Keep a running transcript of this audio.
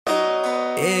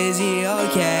Is he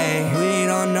okay? We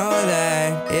don't know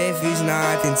that. If he's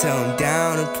not, then tell him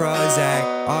down to Prozac.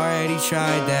 Already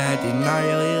tried that, did not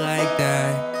really like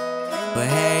that, but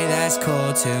hey, that's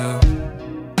cool too.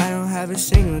 I don't have a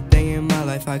single thing in my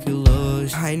life I could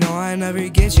lose. I know I never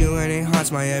get you and it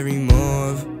haunts my every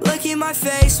move. Look in my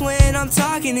face when I'm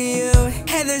talking to you,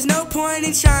 and there's no point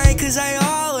in trying cause I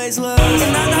always lose.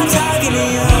 And I'm not talking to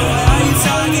you, why are you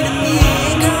talking to me?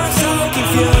 Girl, I'm so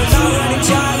confused, I'm running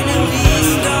jogging at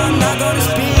least. Girl, I'm not gonna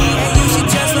speak, and you should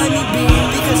just let me be,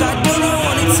 because I do not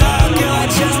wanna talk, girl, I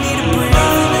just need to breathe.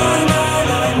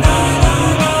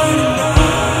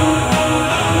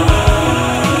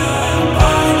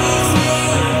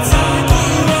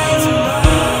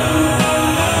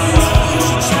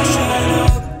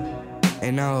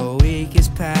 And now a week is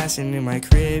passing, in my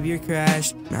crib you're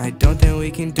crashed. Now I don't think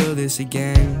we can do this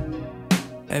again.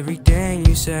 Everything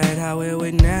you said, how it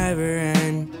would never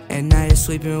end, and now you're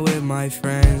sleeping with my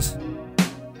friends.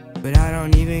 But I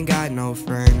don't even got no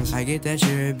friends. I get that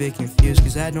you're a bit confused,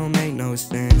 cause that don't make no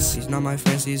sense. These not my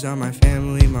friends, these are my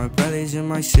family, my brothers and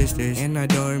my sisters. And I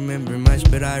don't remember much,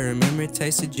 but I remember the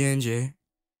taste of ginger.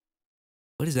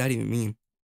 What does that even mean?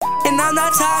 And I'm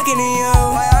not talking to you,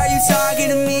 why are you talking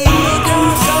to me? Girl,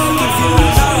 I'm so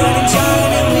confused, I'm running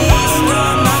jogging at least. Girl,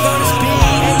 I'm not gonna speak.